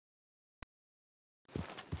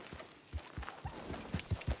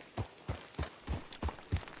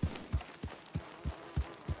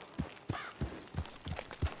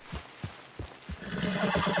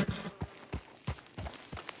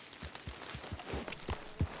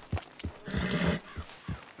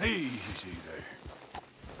Easy there.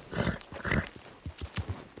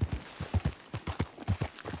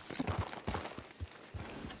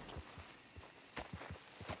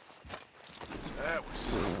 That was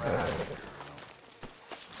so bad.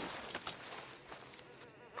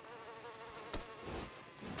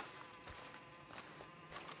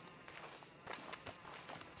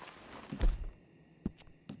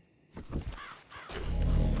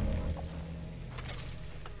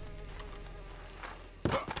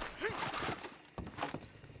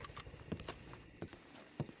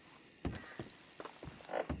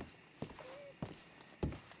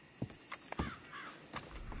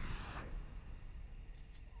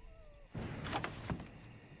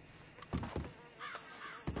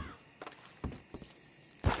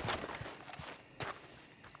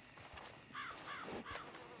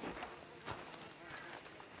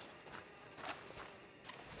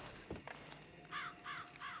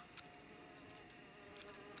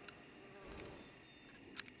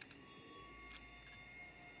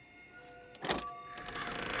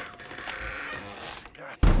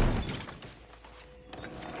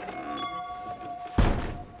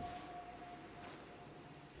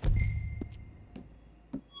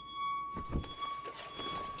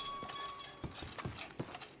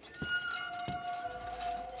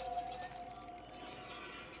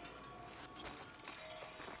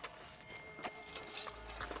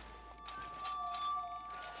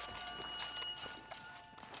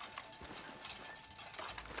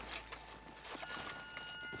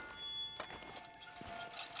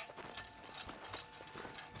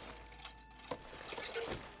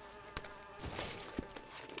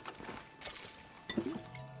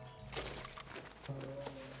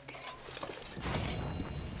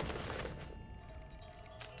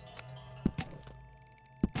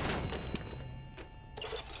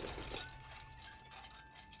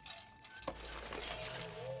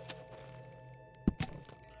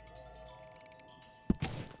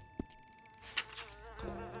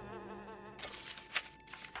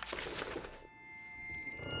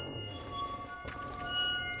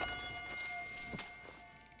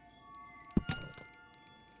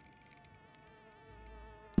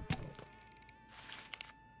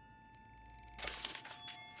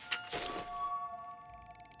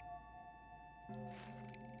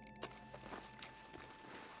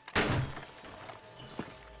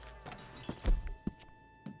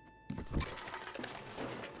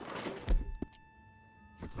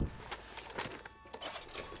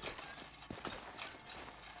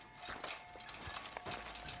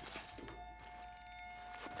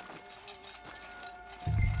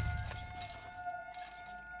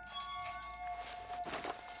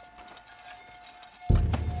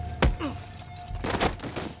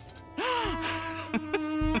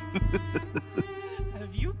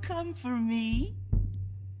 Have you come for me?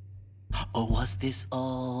 Or was this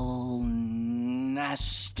all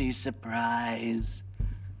nasty surprise?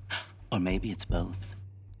 Or maybe it's both.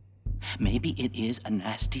 Maybe it is a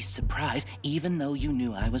nasty surprise, even though you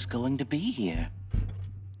knew I was going to be here.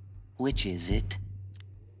 Which is it?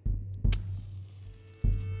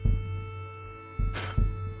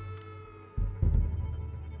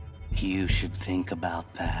 You should think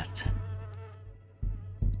about that.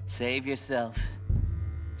 Save yourself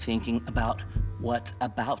thinking about what's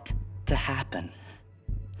about to happen.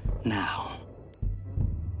 Now,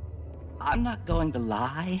 I'm not going to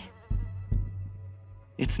lie.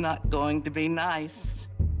 It's not going to be nice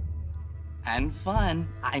and fun.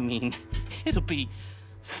 I mean, it'll be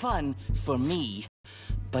fun for me,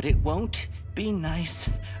 but it won't be nice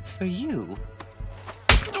for you.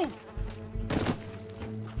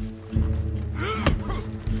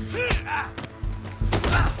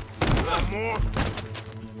 More.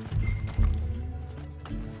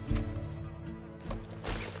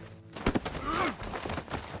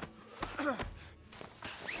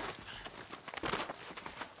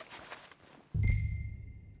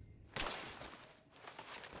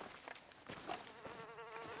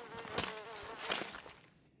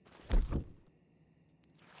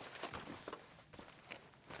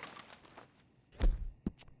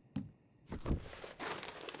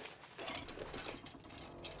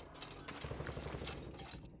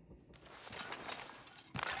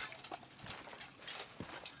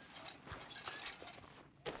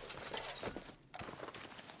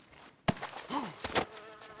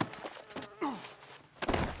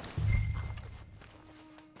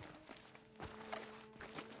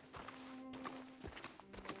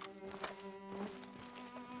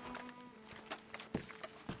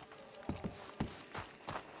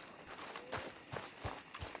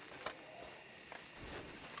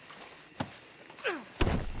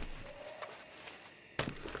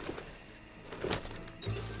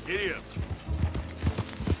 Giddy up.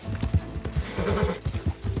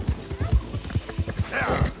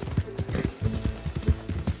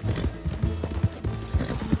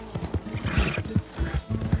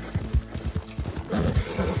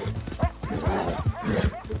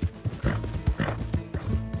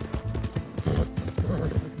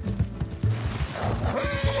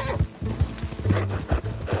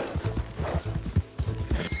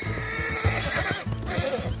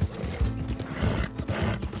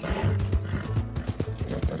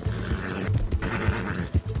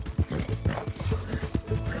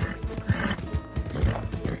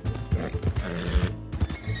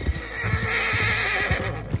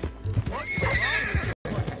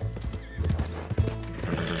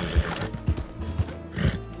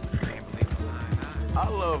 I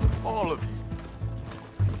love all of you.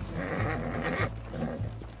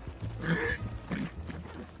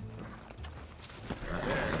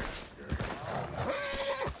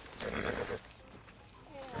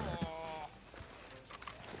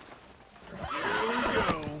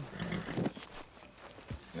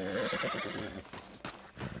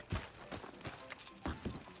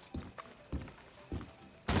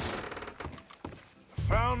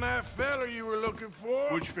 Found that fella you were looking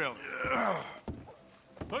for? Which fella?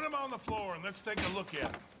 Put him on the floor and let's take a look at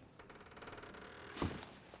him.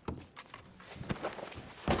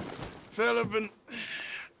 Fella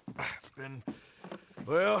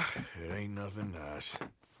well, it ain't nothing nice.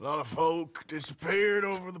 A lot of folk disappeared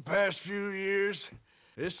over the past few years.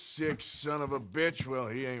 This sick son of a bitch, well,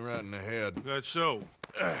 he ain't right in the head. That's so.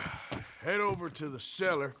 Head over to the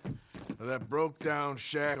cellar of that broke-down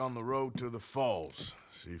shack on the road to the falls.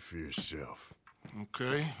 See for yourself.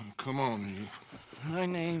 Okay, come on, you. My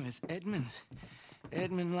name is Edmund.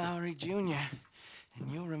 Edmund Lowry, Jr.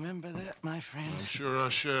 And you'll remember that, my friend. I'm sure I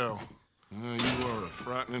shall. You are a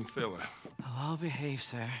frightening fella. Oh, I'll behave,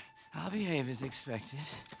 sir. I'll behave as expected.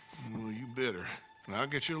 Well, you better. And I'll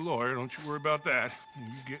get you a lawyer, don't you worry about that. And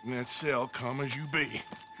you get in that cell, calm as you be.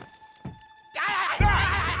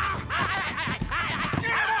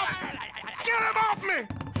 Get him off me!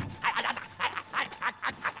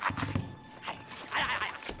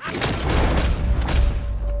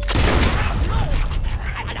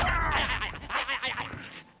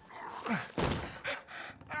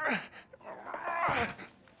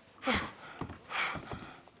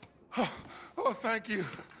 Oh, thank you.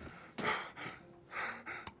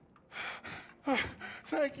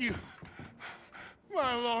 Thank you.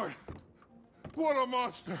 My lord. What a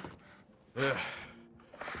monster. Yeah.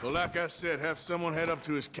 Well, like I said, have someone head up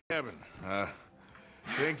to his cabin. I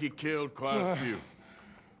think he killed quite a few.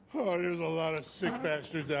 Oh, there's a lot of sick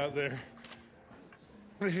bastards out there.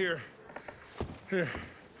 Here. Here's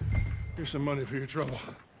some money for your trouble.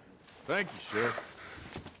 Thank you, Sheriff.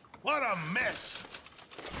 What a mess!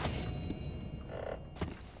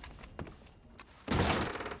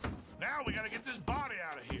 Now we gotta get this body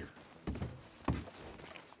out of here.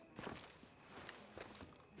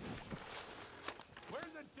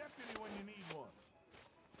 Where's the deputy when you need one?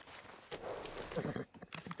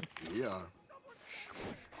 Here you are.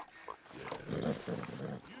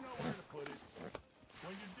 You know where to put it.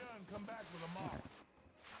 When you're done, come back with a mop.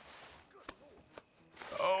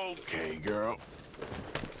 Okay, girl.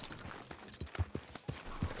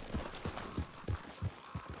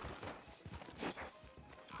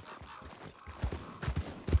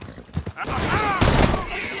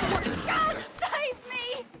 God, save me!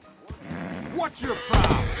 What's your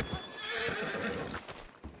problem?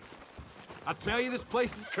 I tell you, this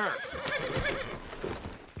place is cursed.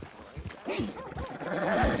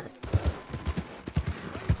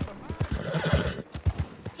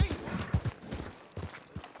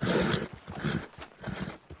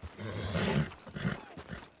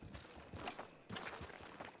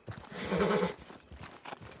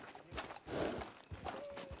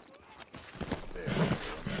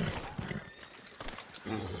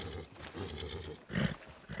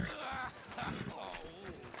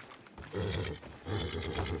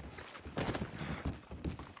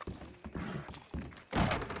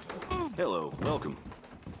 Hello, welcome.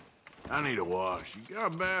 I need a wash. You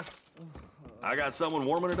got a bath? I got someone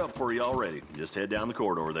warming it up for you already. Just head down the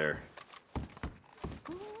corridor there.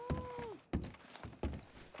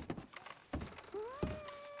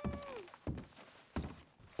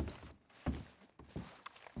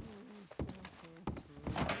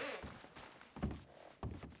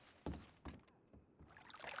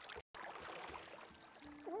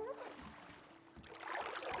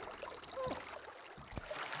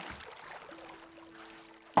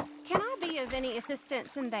 Can I be of any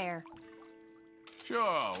assistance in there? Sure,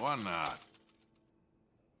 why not?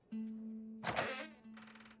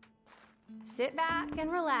 Sit back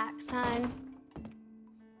and relax, hon.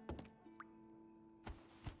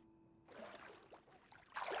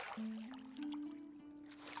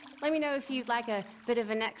 Let me know if you'd like a bit of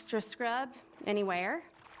an extra scrub anywhere.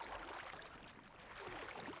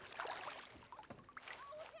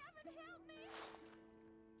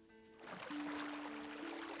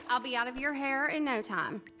 I'll be out of your hair in no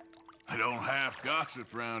time. I don't half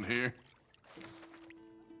gossip around here.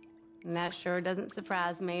 And that sure doesn't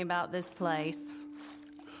surprise me about this place.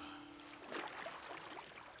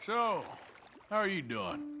 So, how are you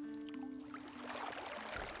doing?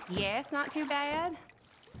 Yes, not too bad.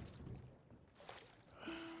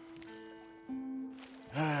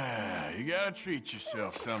 You gotta treat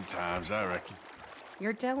yourself sometimes, I reckon.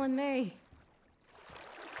 You're telling me.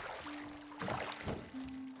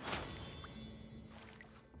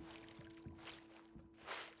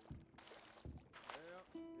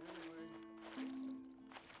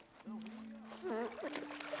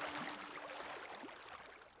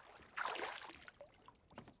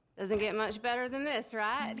 Doesn't get much better than this,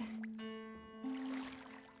 right?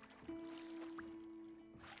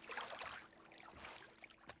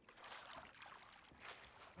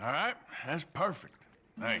 All right, that's perfect.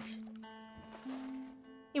 Thanks.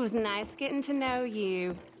 It was nice getting to know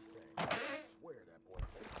you.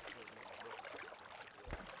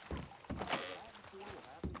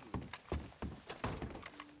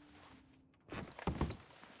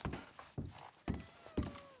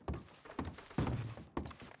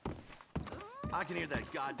 I can hear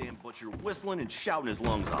that goddamn butcher whistling and shouting his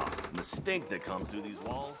lungs off. And the stink that comes through these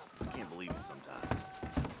walls, I can't believe it sometimes.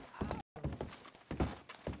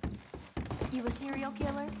 You a serial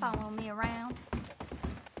killer following me around?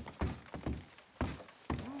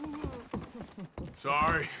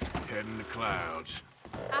 Sorry, heading the clouds.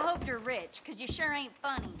 I hope you're rich, 'cause you sure ain't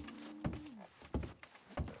funny.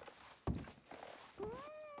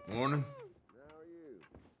 Morning.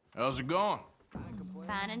 How's it going?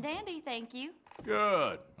 Fine and dandy, thank you.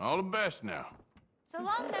 Good. All the best now. So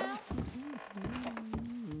long now.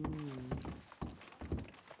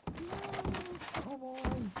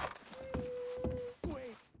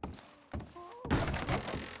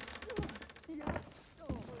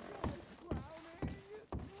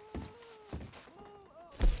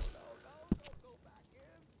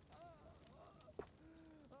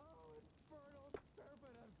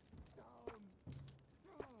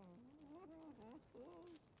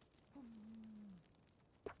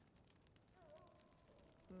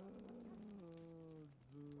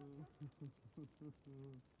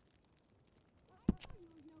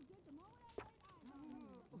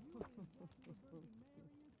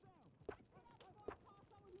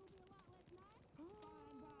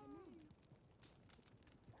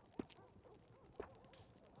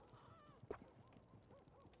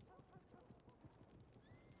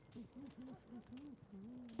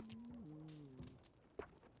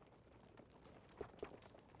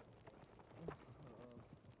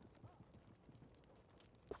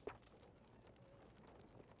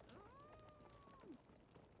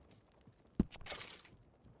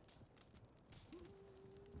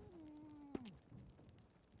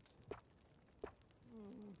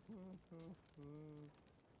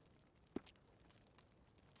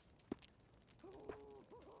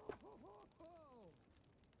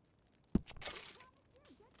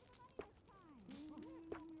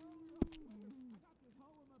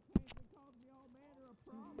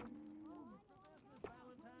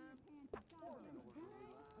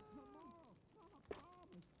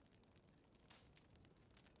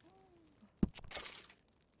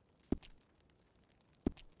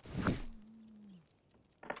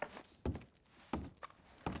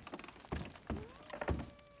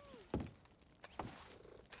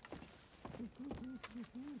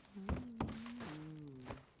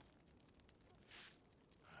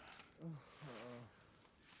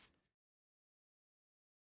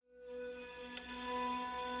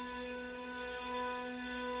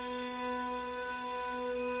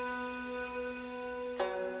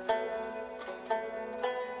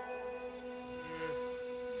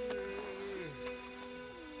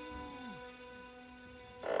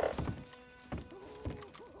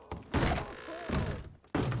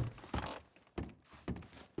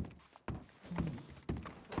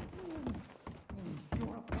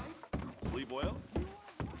 Sleep well?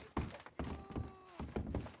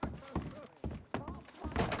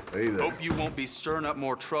 Hey there. Hope you won't be stirring up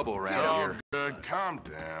more trouble It's around all here. good. Calm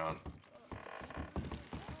down.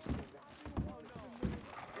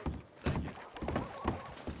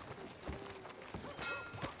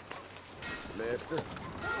 Master.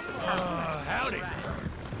 Howdy.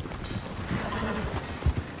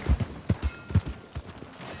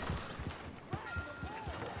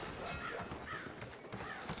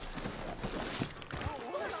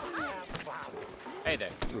 Hey there.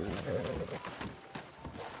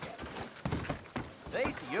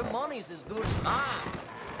 Stacy, your money's as good as mine.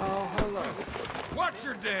 Oh, hello. Watch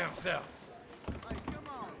your damn self.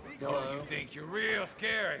 Oh, you think you're real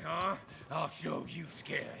scary, huh? I'll show you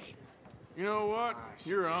scary. You know what?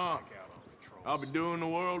 You're on. I'll be doing the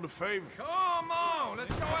world a favor. Come on,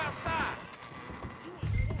 let's go outside.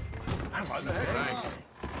 Thank you.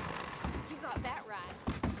 You got that right.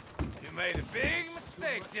 You made a big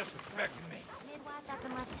mistake disrespecting me. Midwife up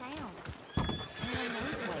and left town. No one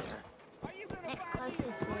knows where. Next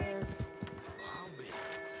closest is...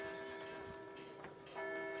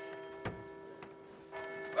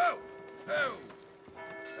 Whoa! Oh!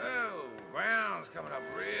 Oh! Ground's coming up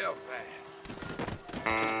real fast.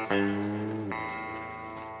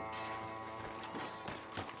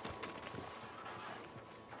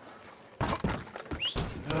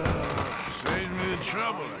 Saves me the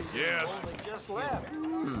trouble, I guess. Just left.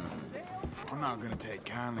 I'm not gonna take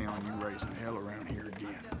kindly on you raising hell around here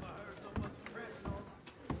again.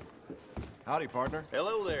 Howdy, partner.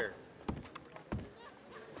 Hello there.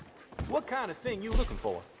 What kind of thing you looking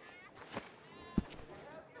for?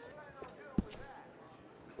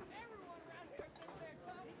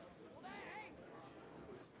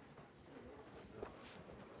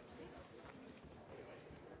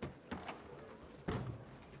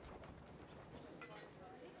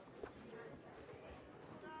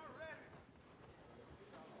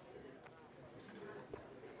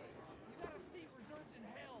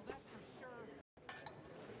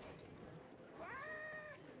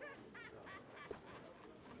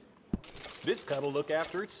 This cut'll look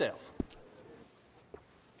after itself.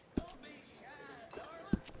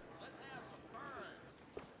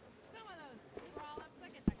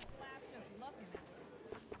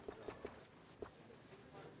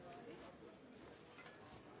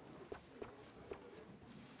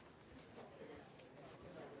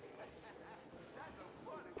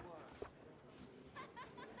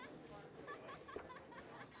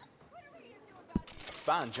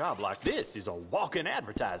 Fine job like this is a walking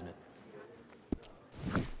advertisement.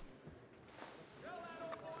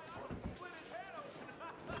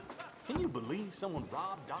 Can you believe someone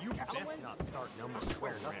robbed Doc Calloway? Not start numbers. I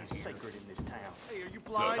swear nothing's sacred in this town. Hey, are you Look,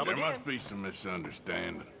 blind? there must be some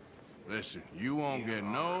misunderstanding. Listen, you won't get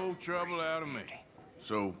no trouble out of me.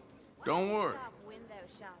 So, don't worry. Stop window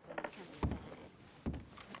shopping and come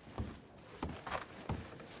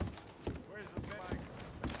inside.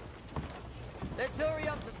 Let's hurry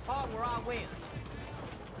up to the part where I win.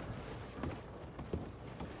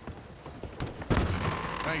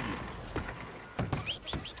 Thank you.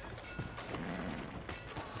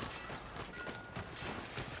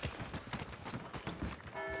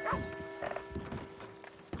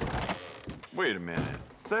 Wait a minute.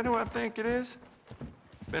 Is that who I think it is?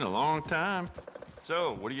 Been a long time.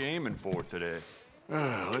 So, what are you aiming for today?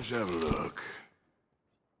 Let's have a look.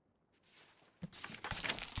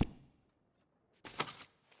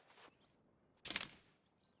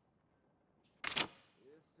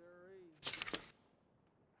 Yes, sirree.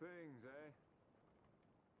 Things, eh?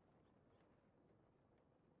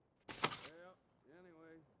 Well,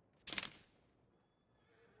 anyway.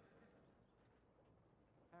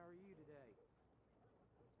 How are you today?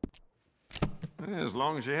 As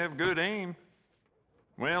long as you have good aim.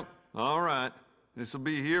 Well, all right. This'll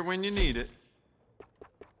be here when you need it.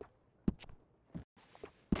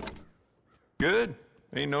 Good.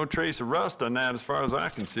 Ain't no trace of rust on that as far as I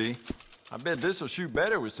can see. I bet this'll shoot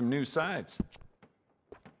better with some new sights.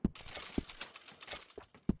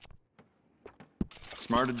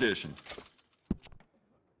 Smart addition.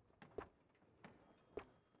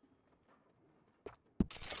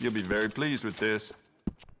 You'll be very pleased with this.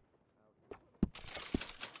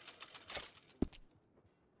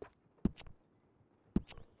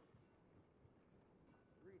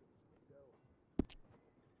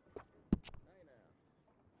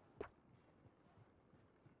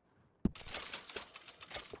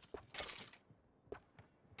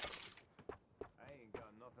 I ain't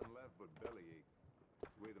got nothing left but bellyache. The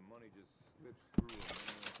way the money just slips through a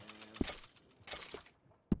man's hands.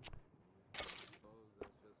 Suppose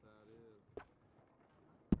that's just how it is.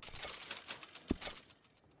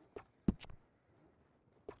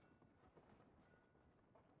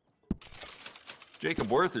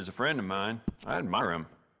 Jacob Worth is a friend of mine. I admire him,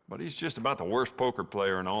 but he's just about the worst poker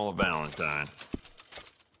player in all of Valentine.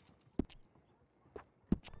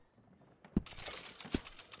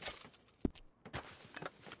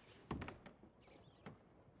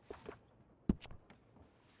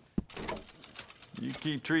 You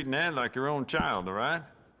keep treating that like your own child, all right?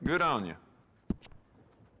 Good on you.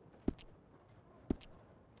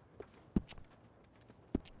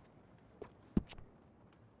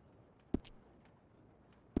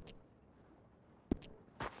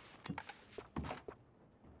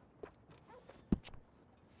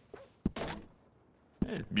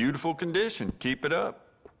 It's beautiful condition. Keep it up.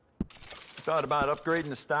 Thought about upgrading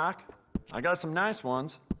the stock? I got some nice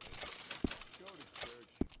ones.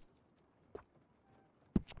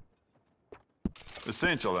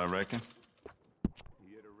 Essential, I reckon.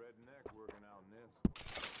 He hit a redneck working out in this.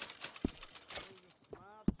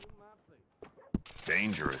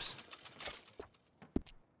 Dangerous.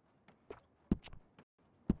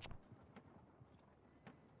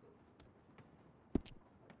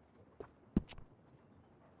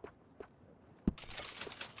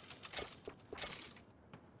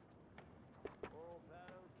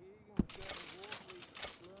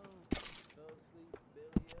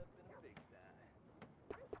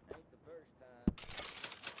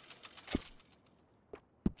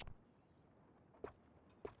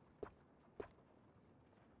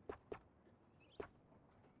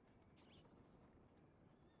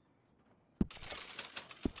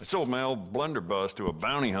 I sold my old blunderbuss to a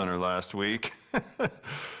bounty hunter last week.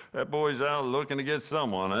 That boy's out looking to get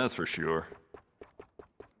someone, that's for sure.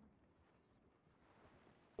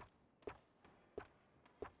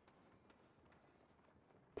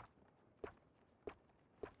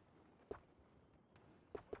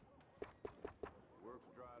 Work's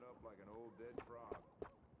dried up like an old dead frog.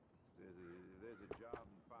 There's a job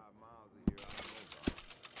in 5 miles of here I don't know about.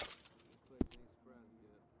 This place ain't surprising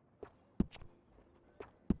yet.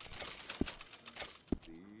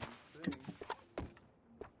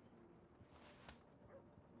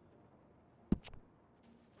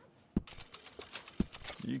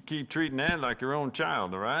 You keep treating that like your own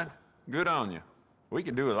child, all right? Good on you. We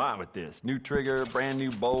can do a lot with this. New trigger, brand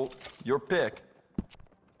new bolt, your pick.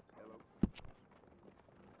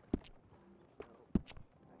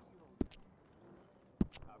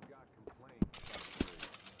 I've got complaints.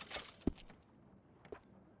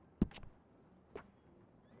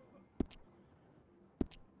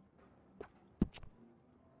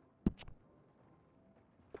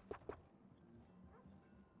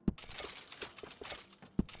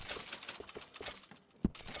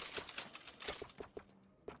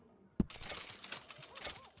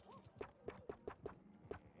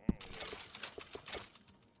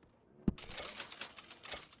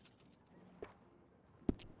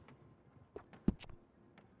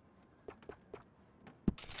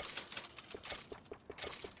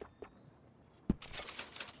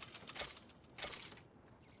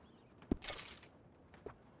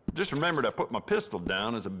 Just remembered I put my pistol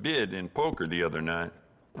down as a bid in poker the other night.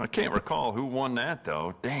 I can't recall who won that,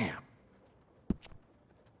 though. Damn.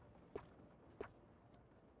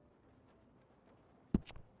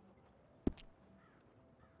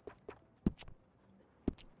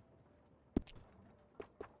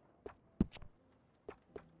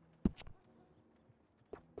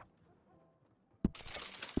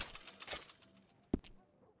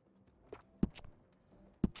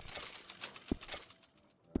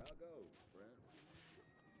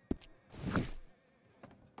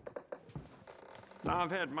 I've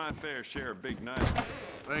had my fair share of big nights.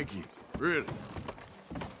 Thank you. Really.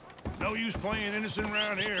 No use playing innocent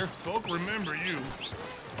around here. Folk remember you.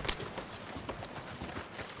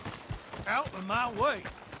 Out of my way.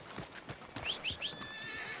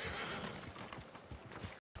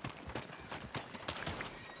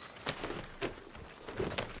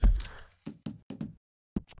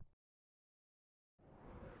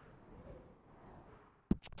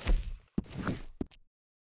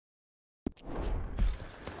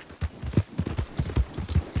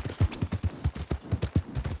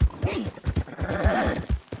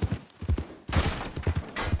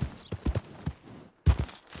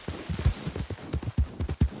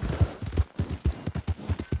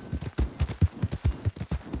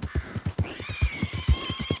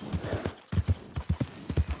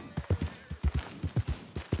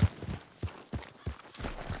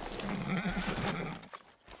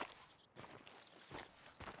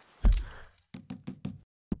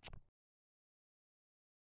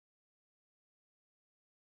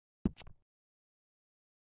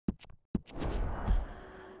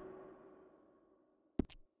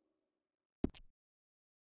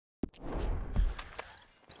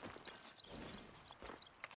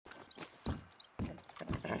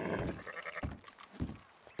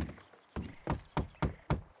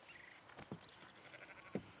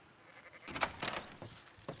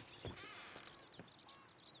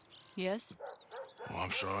 Yes? Oh, I'm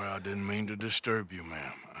sorry, I didn't mean to disturb you,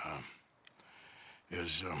 ma'am.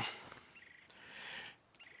 Is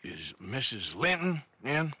Mrs. Linton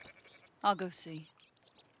in? I'll go see.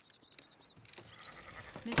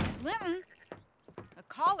 Mrs. Linton, a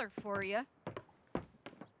caller for you.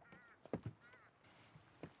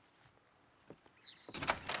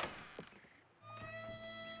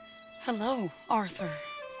 Hello, Arthur.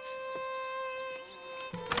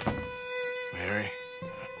 Mary?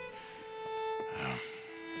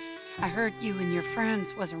 I heard you and your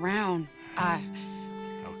friends was around.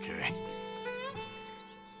 Okay.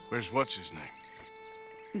 Where's what's-his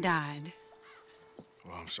name? Died.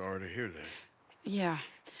 Well, I'm sorry to hear that. Yeah,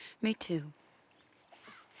 me too.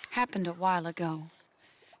 Happened a while ago.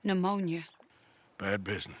 Pneumonia. Bad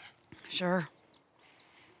business. Sure.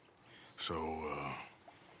 So,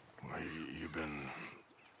 well, you've been...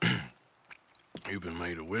 you've been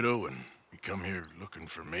made a widow and you come here looking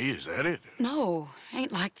for me, is that it? No,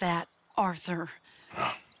 ain't like that, Arthur.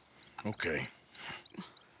 Oh, okay.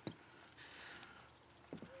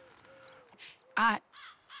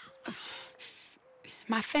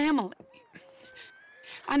 My family...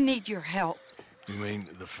 I need your help. You mean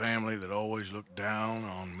the family that always looked down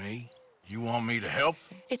on me? You want me to help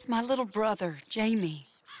them? It's my little brother, Jamie.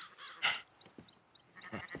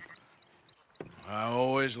 I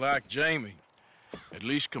always liked Jamie, at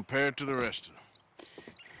least compared to the rest of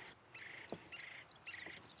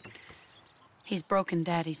them. He's broken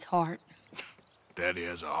Daddy's heart. Daddy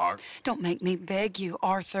has a heart. Don't make me beg you,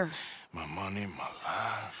 Arthur. My money, my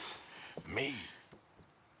life, me.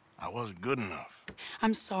 I wasn't good enough.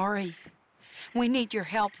 I'm sorry. We need your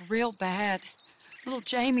help real bad. Little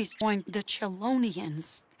Jamie's joined the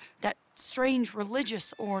Chelonians, that strange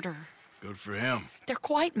religious order. Good for him. They're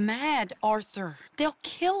quite mad, Arthur. They'll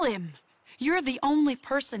kill him. You're the only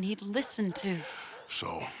person he'd listen to.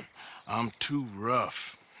 So, I'm too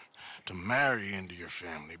rough to marry into your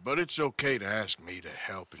family, but it's okay to ask me to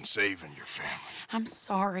help in saving your family. I'm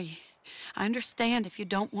sorry. I understand if you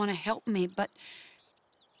don't want to help me, but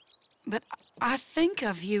I think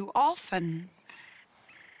of you often.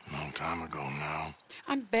 Long time ago now.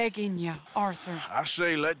 I'm begging you, Arthur. I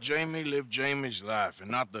say let Jamie live Jamie's life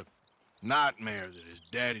and not the nightmare that his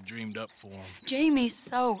daddy dreamed up for him. Jamie's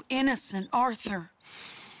so innocent, Arthur.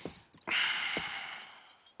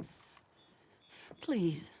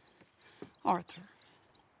 Please, Arthur.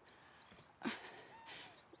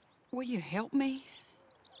 Will you help me?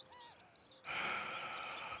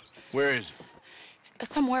 Where is it?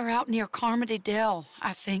 Somewhere out near Carmody Dell,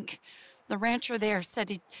 I think. The rancher there said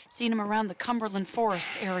he'd seen him around the Cumberland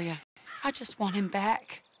Forest area. I just want him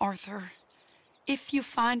back, Arthur. If you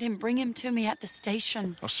find him, bring him to me at the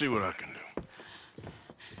station. I'll see what I can do.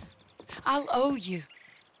 I'll owe you.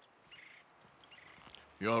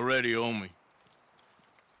 You already owe me.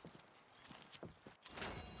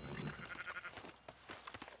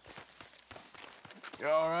 You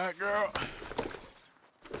all right, girl?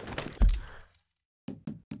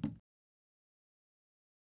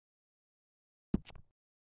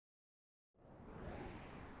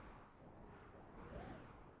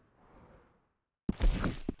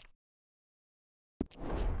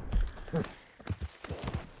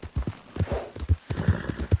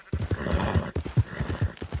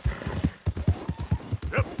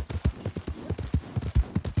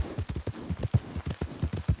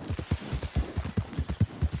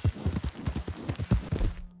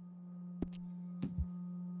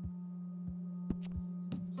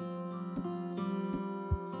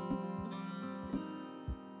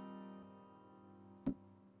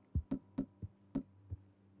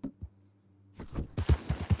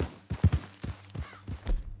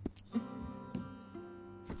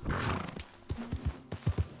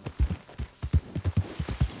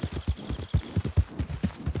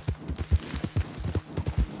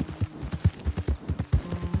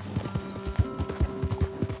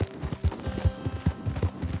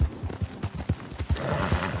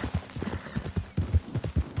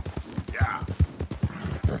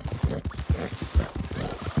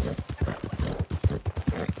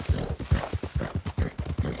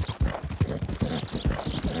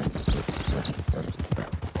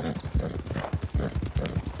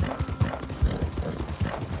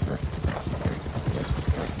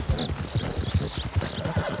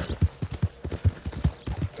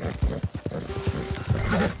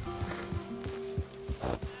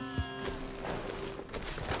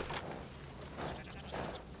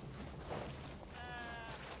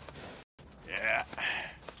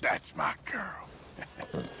 That's my girl.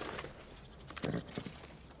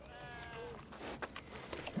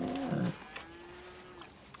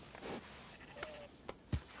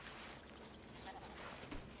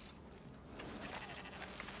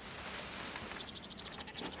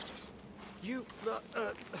 You,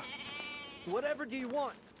 whatever do you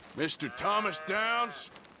want? Mr. Thomas Downs,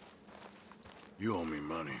 you owe me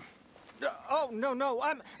money. Oh, no,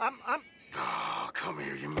 I'm... Oh, come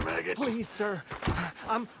here, you maggot. Please, sir.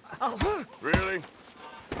 I'll... Really?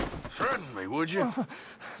 Threaten me, would you?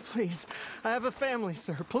 Please, I have a family,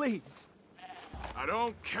 sir, please. I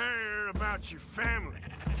don't care about your family.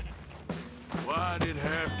 Why'd it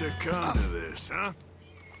have to come to this, huh?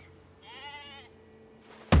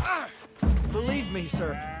 Believe me,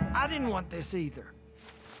 sir, I didn't want this either.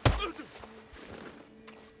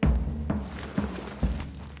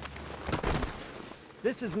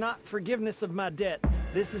 This is not forgiveness of my debt.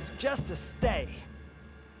 This is just a stay.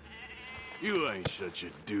 You ain't such a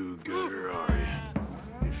do-gooder, are you?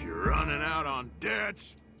 If you're running out on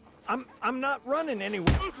debts... I'm not running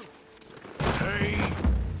anywhere. Pay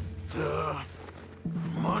the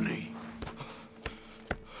money.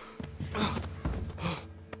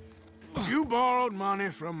 You borrowed money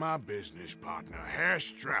from my business partner, Herr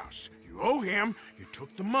Strauss. You owe him, you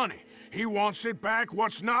took the money. He wants it back.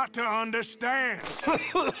 What's not to understand?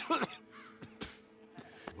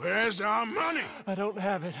 Where's our money? I don't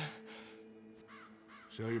have it.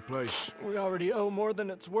 Sell your place. We already owe more than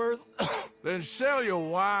it's worth. Then sell your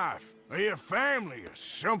wife, or your family, or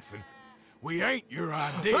something. We ain't your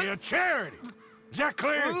idea of charity. Is that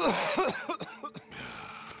clear?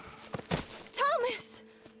 Thomas!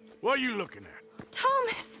 What are you looking at?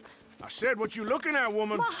 Thomas! I said, what you looking at,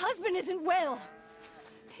 woman? My husband isn't well.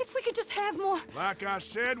 If we could just have more... Like I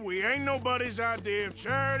said, we ain't nobody's idea of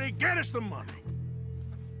charity. Get us the money.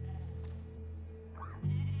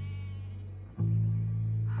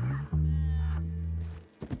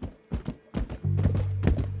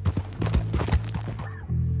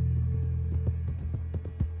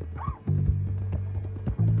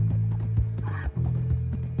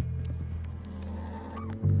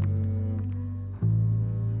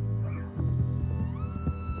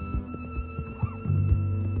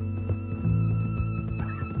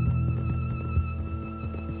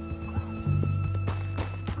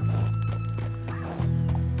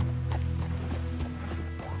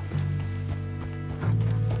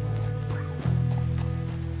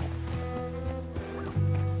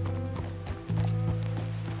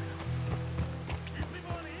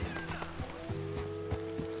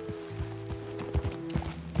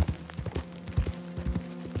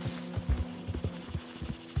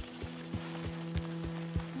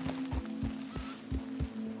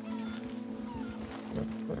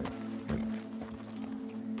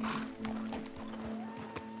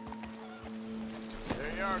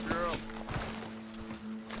 There you are, girl.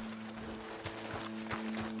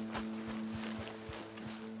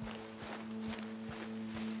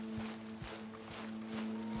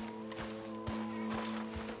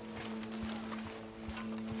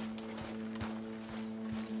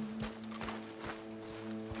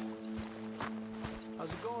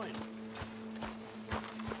 How's it going?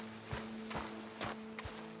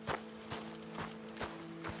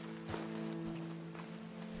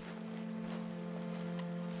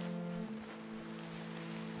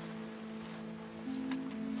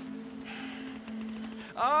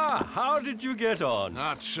 Ah, how did you get on?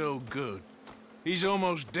 Not so good. He's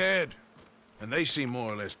almost dead. And they seem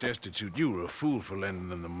more or less destitute. You were a fool for lending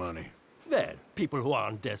them the money. Well, people who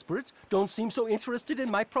aren't desperate don't seem so interested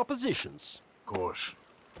in my propositions. Of course.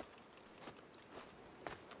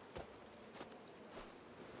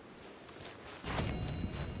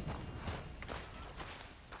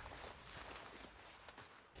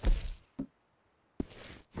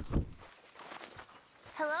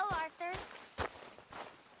 Hello, Arthur.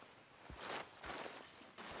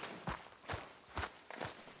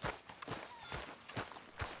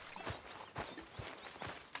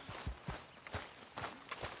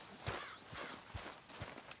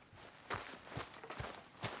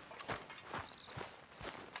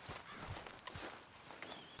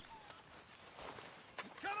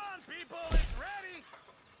 Come on, people, it's ready!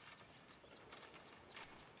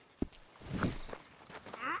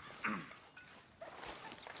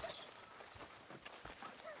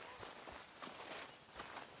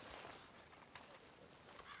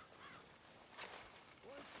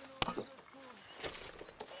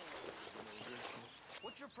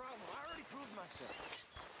 What's your problem? I already proved myself.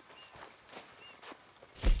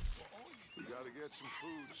 We gotta get some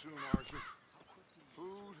food soon, Arthur.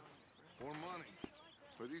 Food or money.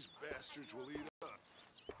 Or these bastards will eat us.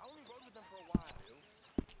 I only rode with them for a while.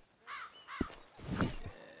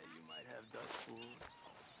 Yeah, you might have Dutch food.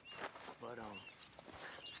 But, I'm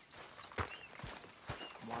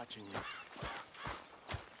watching you.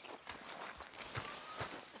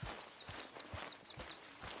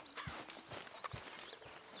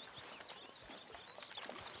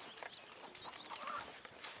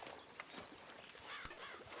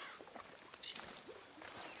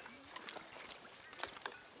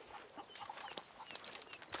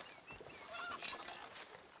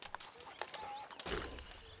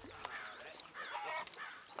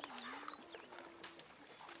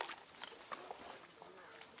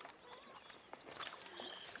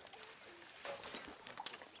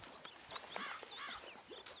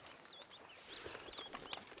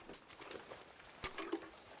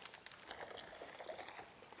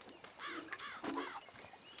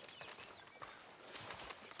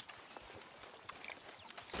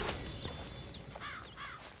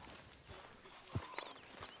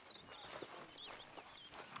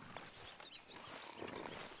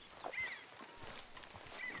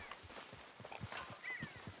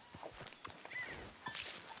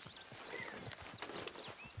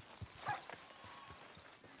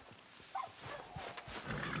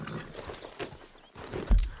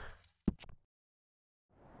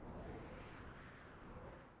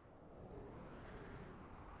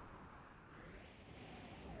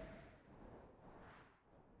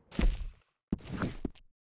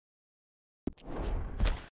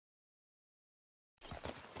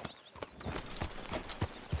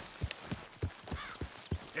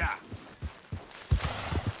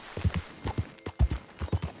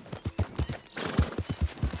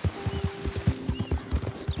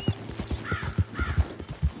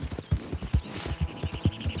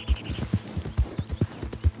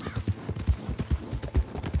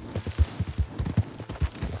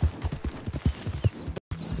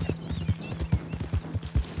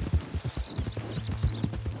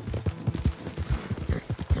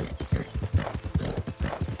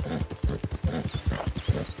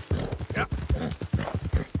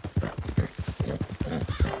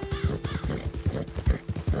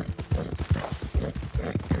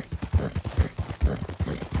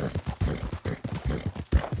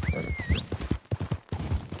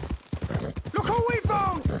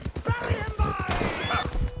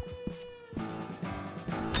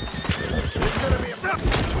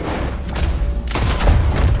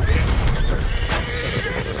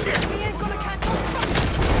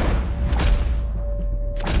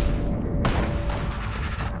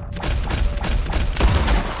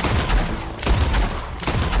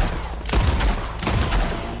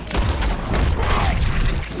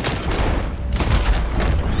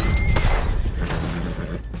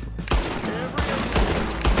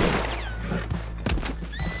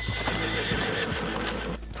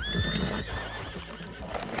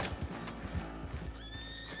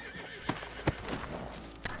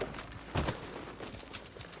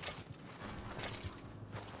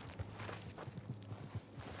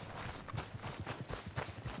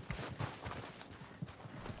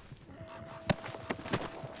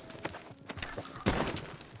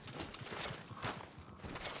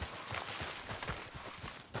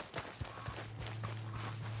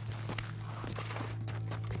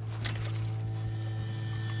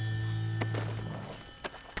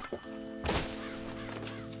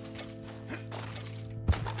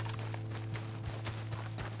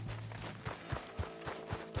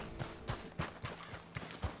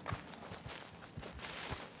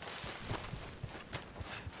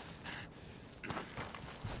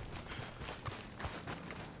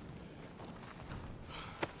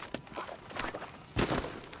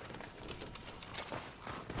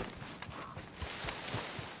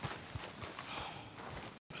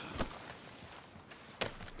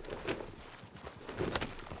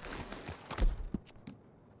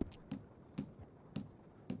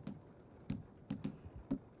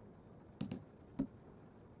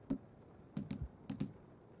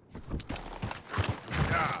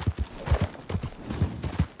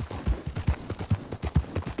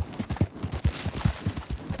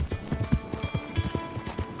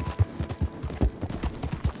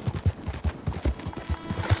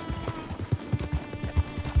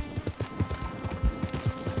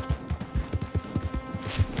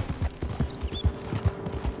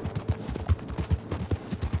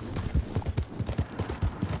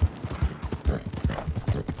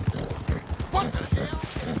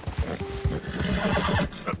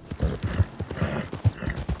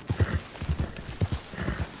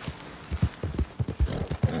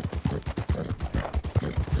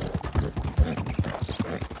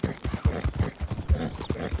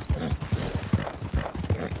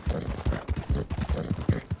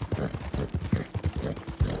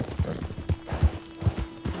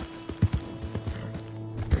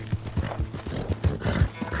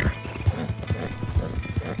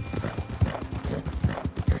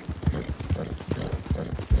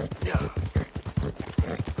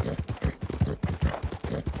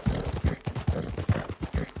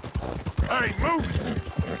 Everybody move!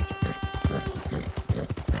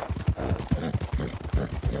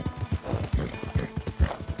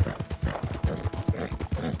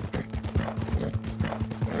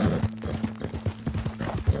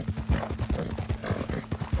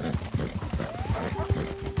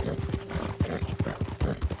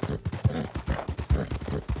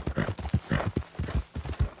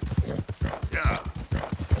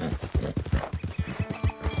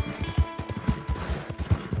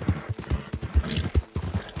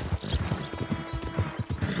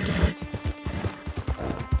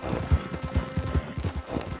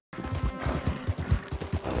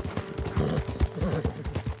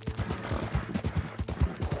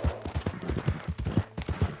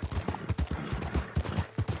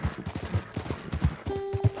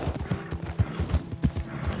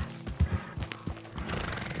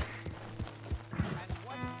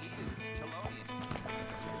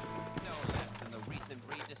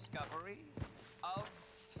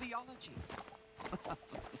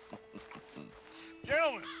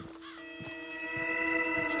 Gentlemen!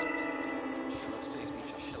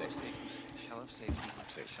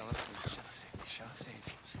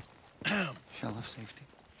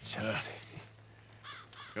 Shell of safety.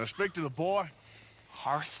 Can I speak to the boy?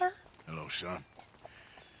 Arthur? Hello, son.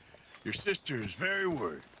 Your sister is very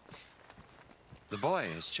worried. The boy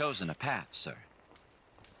has chosen a path, sir.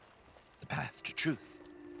 The path to truth.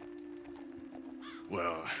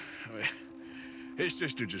 Well, I mean, his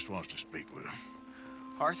sister just wants to speak with him.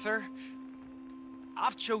 Arthur,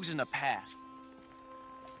 I've chosen a path.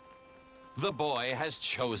 The boy has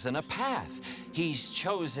chosen a path. He's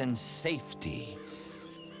chosen safety.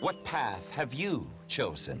 What path have you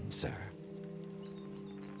chosen, sir?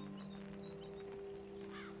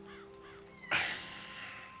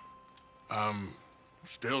 I'm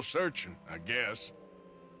still searching, I guess.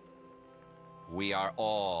 We are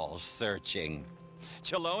all searching.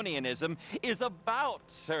 Chelonianism is about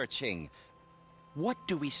searching. What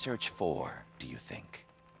do we search for, do you think?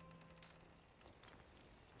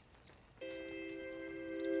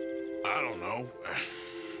 I don't know.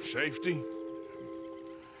 Safety?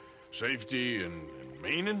 Safety and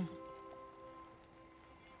meaning?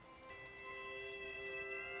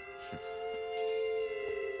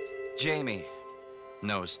 Jamie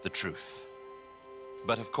knows the truth.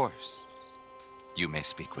 But of course, you may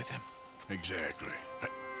speak with him. Exactly.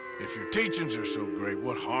 If your teachings are so great,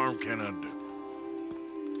 what harm can I do?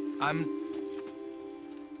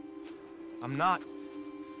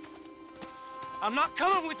 I'm not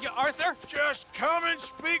coming with you, Arthur! Just come and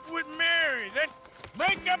speak with Mary, then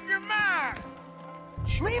make up your mind!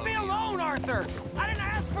 Leave me alone, Arthur! I didn't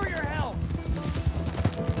ask for your help!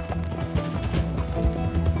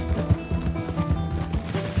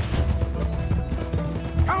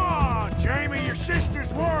 Come on, Jamie, your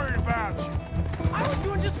sister's worried about you. I was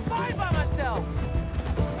doing just fine by myself!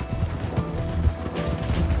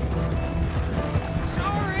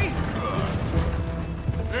 Sorry!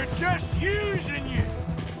 They're just using you,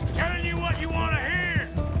 telling you what you want to hear.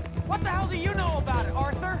 What the hell do you know about it,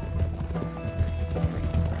 Arthur?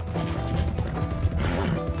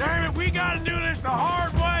 Damn it, we gotta do this the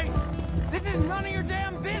hard way. This is none of your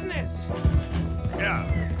damn business! Yeah.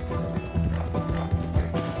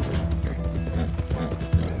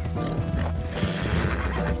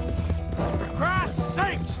 For Christ's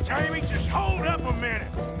sakes, Jamie, just hold up a minute.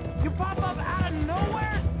 You pop up out of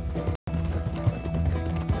nowhere?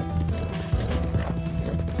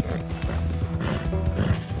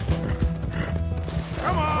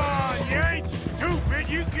 Come on, you ain't stupid.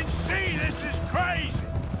 You can see this is crazy.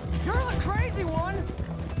 You're the crazy one!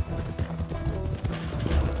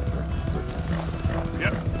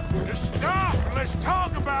 Yep. Just stop and let's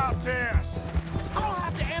talk about this. I don't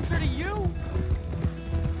have to answer to you!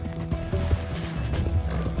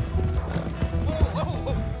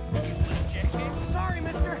 Sorry,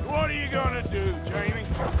 mister. What are you gonna do, Jamie?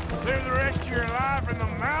 Live the rest of your life in the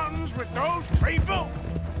mountains with those people?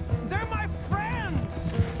 They're my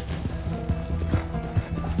friends!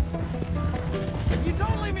 If you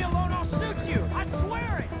don't leave me alone, I'll shoot you! I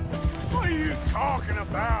swear it! What are you talking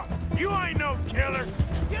about? You ain't no killer.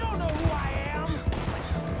 You don't know who I am!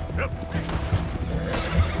 Yep.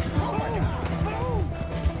 Boom!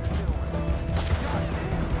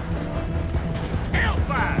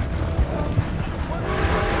 Hellfire!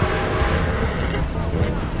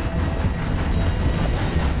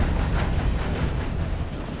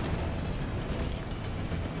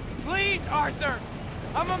 Please, Arthur!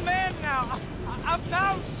 I'm a man now. I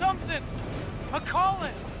found something. A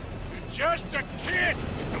calling. You're just a kid.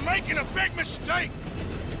 You're making a big mistake.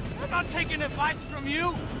 I'm not taking advice from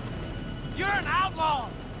you. You're an outlaw.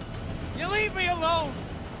 You leave me alone!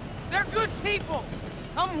 They're good people!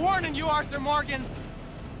 I'm warning you, Arthur Morgan!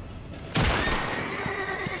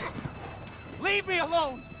 Leave me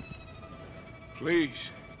alone!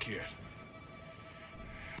 Please, kid.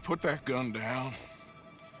 Put that gun down.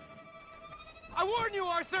 I warn you,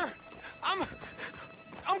 Arthur! I'm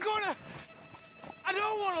gonna... I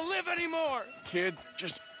don't want to live anymore! Kid,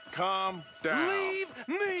 just calm down. Leave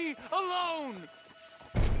me alone!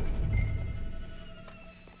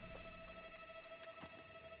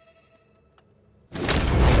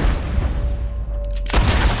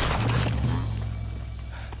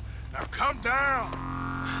 Now come down!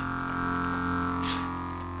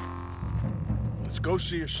 Let's go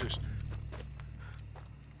see your sister.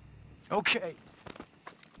 Okay.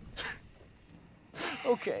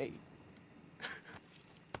 Okay.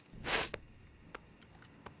 It's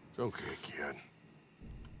okay, kid.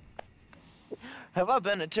 Have I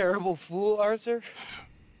been a terrible fool, Arthur?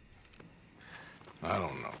 I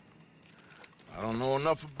don't know. I don't know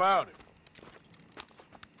enough about it.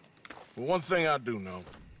 But one thing I do know.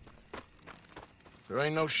 There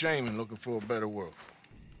ain't no shame in looking for a better world.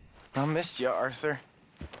 I missed you, Arthur.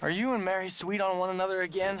 Are you and Mary sweet on one another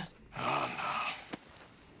again? Oh,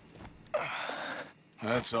 no.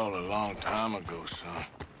 That's all a long time ago, son.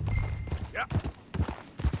 Yeah.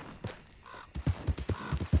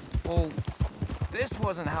 Well, this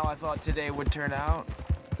wasn't how I thought today would turn out.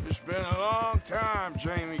 It's been a long time,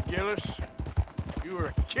 Jamie Gillis. You were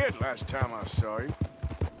a kid last time I saw you.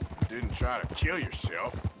 Didn't try to kill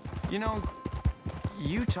yourself. You know,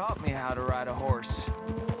 you taught me how to ride a horse.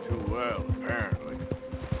 Too well, apparently.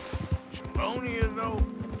 Chelonia, though?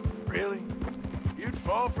 Really? You'd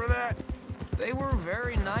fall for that? They were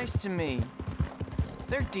very nice to me.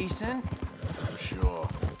 They're decent. I'm sure.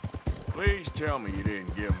 Please tell me you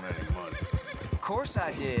didn't give them any money. Of course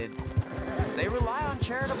I did. They rely on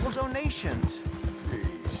charitable donations.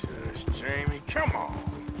 Jesus, Jamie, come on.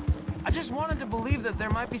 I just wanted to believe that there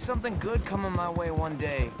might be something good coming my way one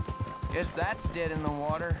day. Guess that's dead in the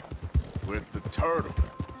water. With the turtle.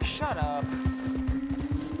 Shut up.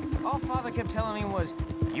 All Father kept telling me was,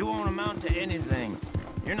 you won't amount to anything.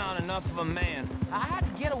 You're not enough of a man. I had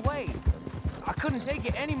to get away. I couldn't take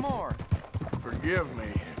it anymore. Forgive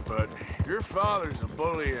me, but your father's a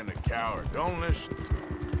bully and a coward. Don't listen to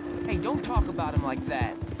him. Hey, don't talk about him like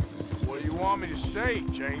that. What do you want me to say,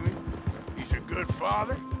 Jamie? He's a good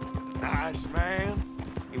father? Nice man?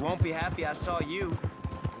 He won't be happy I saw you.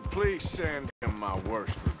 Please send him my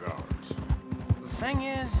worst regards. The thing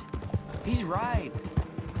is, he's right.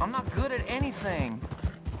 I'm not good at anything.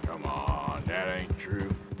 Come on, that ain't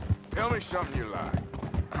true. Tell me something you like.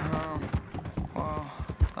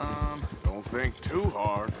 Don't think too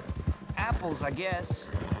hard. Apples, I guess.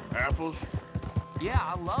 Apples? Yeah,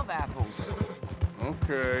 I love apples.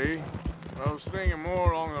 Okay. I was thinking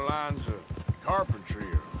more along the lines of carpentry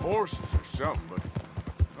or horses or something, but...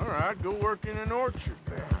 All right, go work in an orchard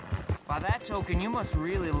then. By that token, you must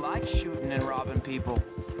really like shooting and robbing people.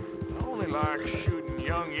 I only like shooting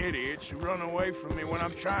young idiots who run away from me when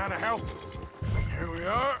I'm trying to help them. Here we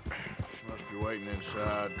are. She must be waiting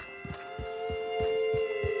inside.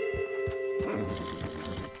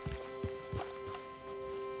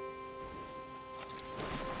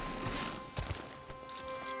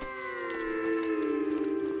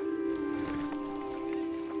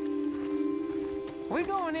 We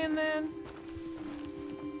going in then?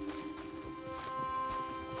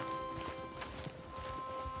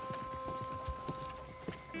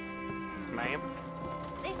 Ma'am?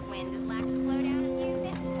 This wind is like to blow down a few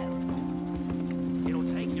fence posts. It'll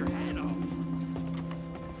take your hat off.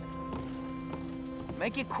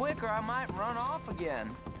 Make it quick or I might run off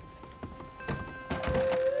again.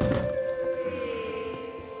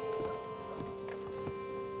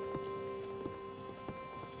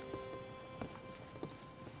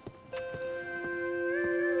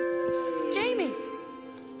 Jamie!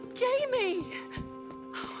 Jamie!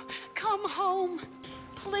 Come home.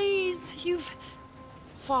 Please,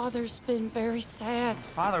 Father's been very sad.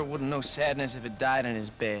 Father wouldn't know sadness if it died in his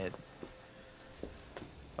bed.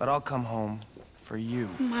 But I'll come home for you.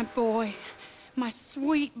 My boy. My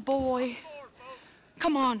sweet boy.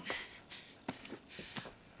 Come on.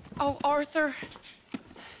 Oh, Arthur.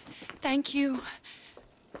 Thank you.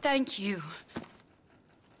 Thank you.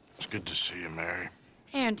 It's good to see you, Mary.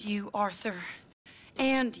 And you, Arthur.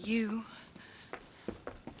 And you.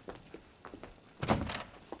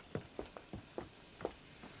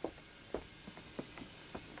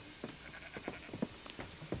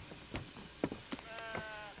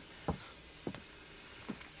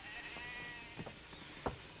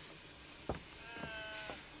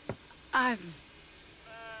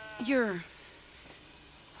 You're...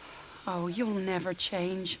 Oh, you'll never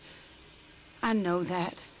change. I know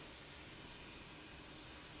that.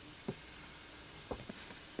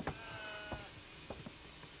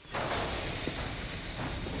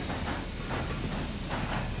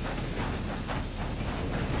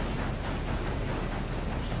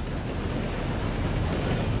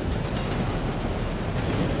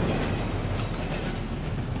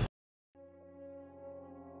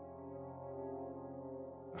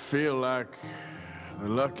 I feel like the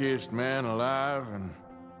luckiest man alive, and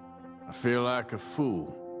I feel like a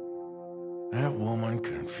fool. That woman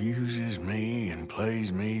confuses me and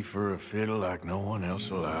plays me for a fiddle like no one else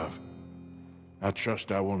alive. I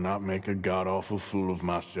trust I will not make a god-awful fool of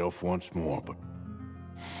myself once more, but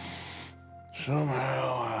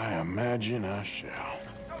somehow I imagine I shall.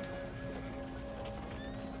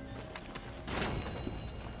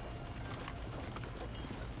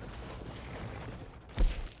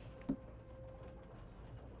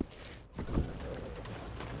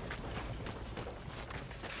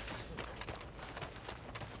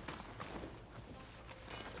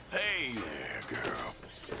 Hey there, girl.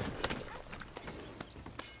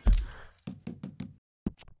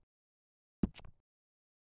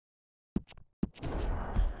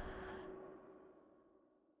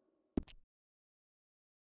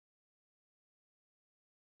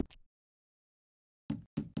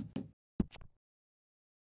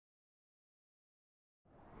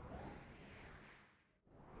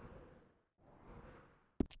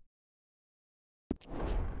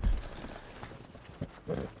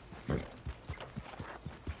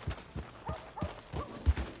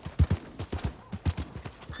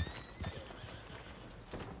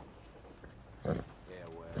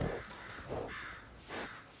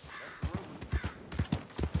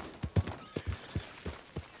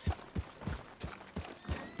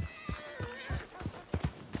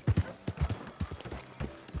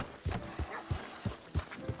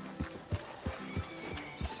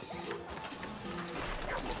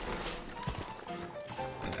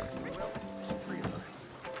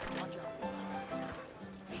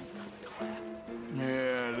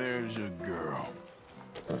 Yeah, there's a girl.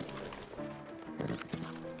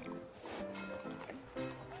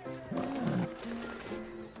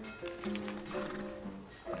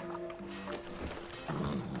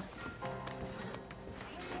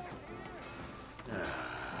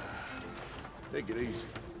 Take it easy.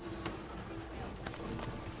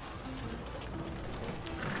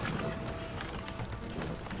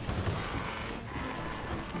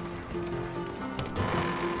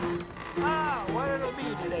 Ah, what it'll be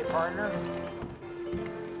today, partner?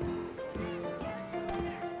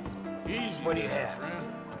 Easy. What do you there, have? friend.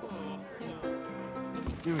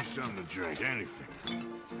 Give me something to drink, anything.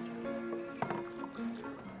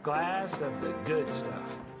 Glass of the good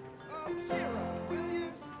stuff.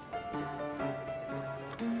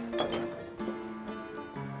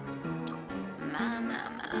 My,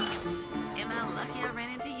 am I lucky I ran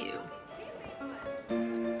into you?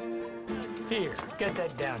 Here, get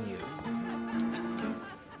that down, you.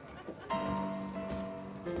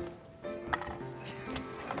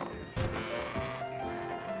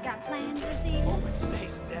 Got plans this evening? Woman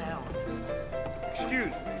stays down.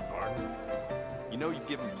 Excuse me, partner. You know you've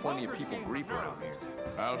given plenty of people grief around here.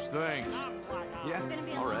 How's things? Yeah,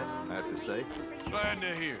 all right, I have to say. Glad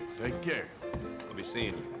to hear. Take care. I'll be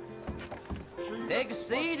seeing you. Take a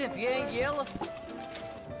seat if you ain't yellow.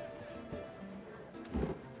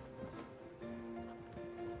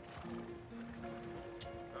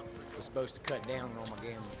 Was supposed to cut down on my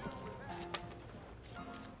gambling.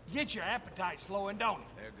 Get your appetites flowing, don't it?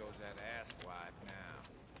 There goes that ass wipe now.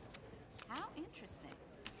 How interesting.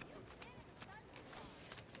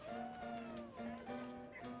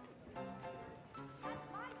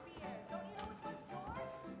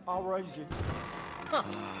 I'll raise you. Huh.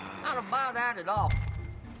 I don't buy that at all.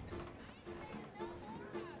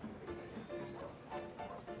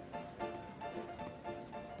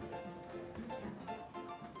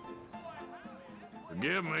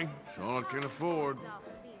 Forgive me. It's all I can afford.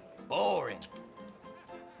 Boring.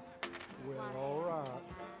 Well, all right.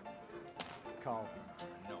 Call.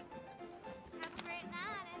 Have a great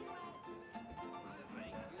night,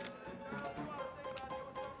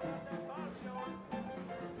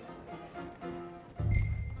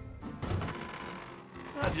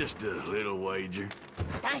 Just a little wager.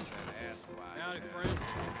 Dang. Howdy, friend.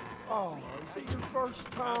 Oh, is it your first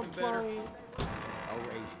time playing? I'll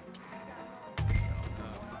raise you.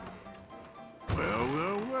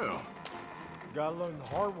 Well. Gotta learn the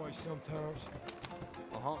hard way sometimes.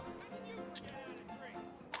 Uh-huh.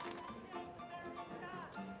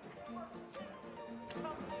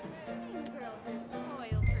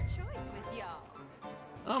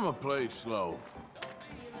 I'ma play slow.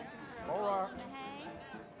 All right.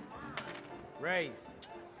 Raise.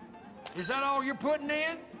 Is that all you're putting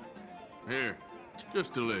in? Here,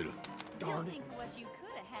 just a little. Darn it. Think of what you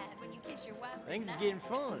could have had when you kiss your wife. Things are getting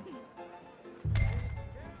fun.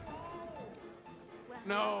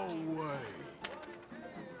 No way.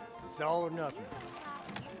 It's all or nothing.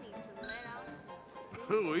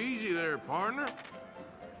 Oh, easy there, partner.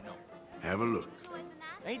 Have a look.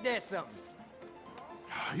 Ain't that something?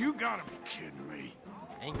 You gotta be kidding me.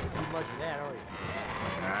 Ain't gonna do much of that, are you?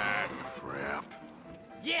 Ah, crap.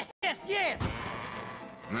 Yes, yes, yes!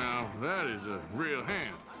 Now, that is a real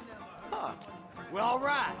hand. Huh. Well, all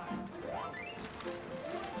right.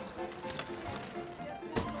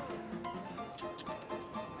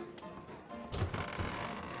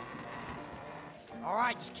 All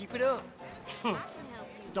right, just keep it up.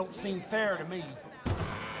 Don't seem fair to me.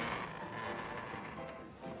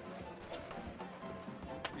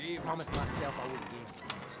 Promised myself I wouldn't gamble.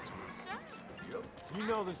 Yep. You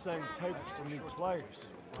know this ain't a table for new players,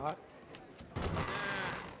 right?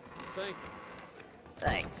 Thank you.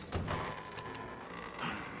 Thanks.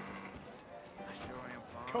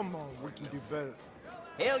 Come on, we can do better.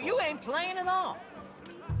 Hell, you ain't playing at all.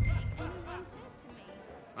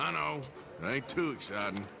 I know. It ain't too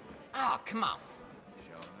exciting. Oh, come on.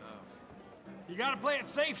 You gotta play it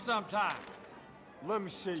safe sometime. Let me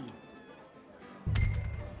see you.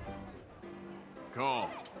 Call.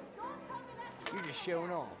 You're just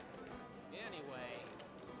showing off. Anyway.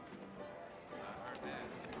 I heard that.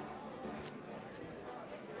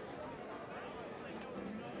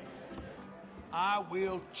 I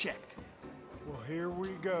will check. Well, here we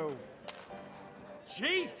go.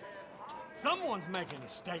 Jesus! Someone's making a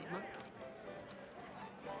statement.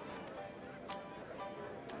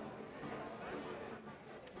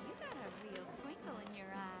 You got a real twinkle in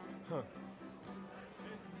your eye. Huh.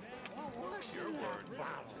 Your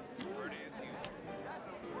word is you.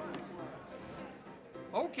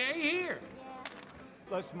 Okay, here.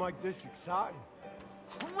 Let's make this exciting.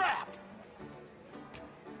 Crap!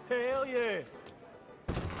 Hell yeah.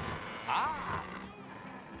 Ah!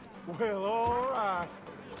 Well, all right.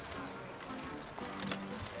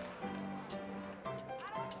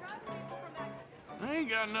 I ain't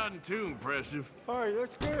got nothing too impressive. Hey,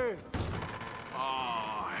 that's good.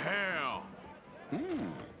 Oh, hell.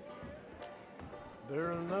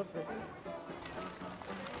 Better than nothing.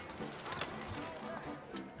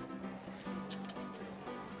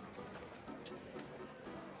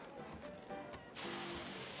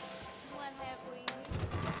 What have we?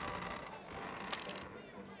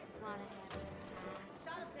 Wanna have a time?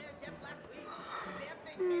 Shot up there just last week. Damn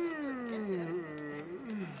thing came into his kitchen.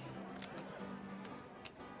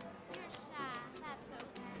 You're shy. That's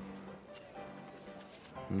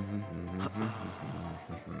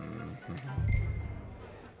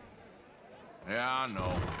Yeah, I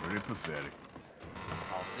know. Pretty pathetic.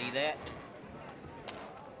 I'll see that.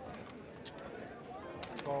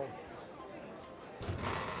 Fall.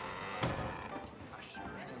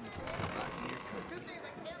 Two things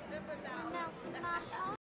I can't live without. melting my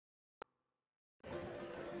heart.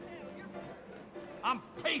 I'm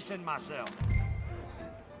pacing myself.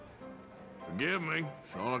 Forgive me.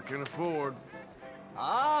 It's all I can afford.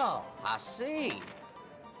 Oh, I see.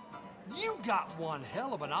 You got one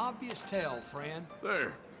hell of an obvious tell, friend.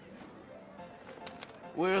 There.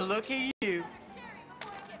 Well, look at you.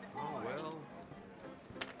 Oh, well.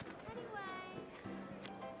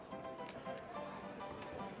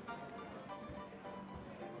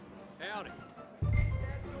 Howdy.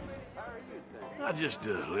 Not just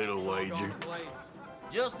a little wager.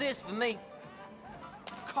 Just this for me.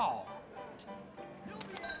 Call.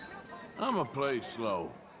 I'ma play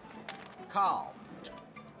slow. Call.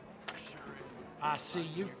 I see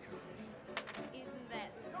you. Isn't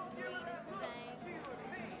that the sweetest thing?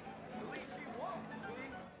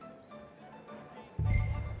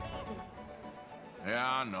 Yeah,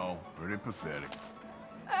 I know. Pretty pathetic.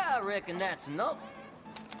 I reckon that's enough.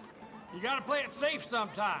 You gotta play it safe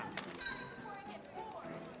sometimes.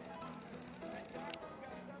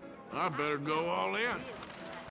 I better go all in.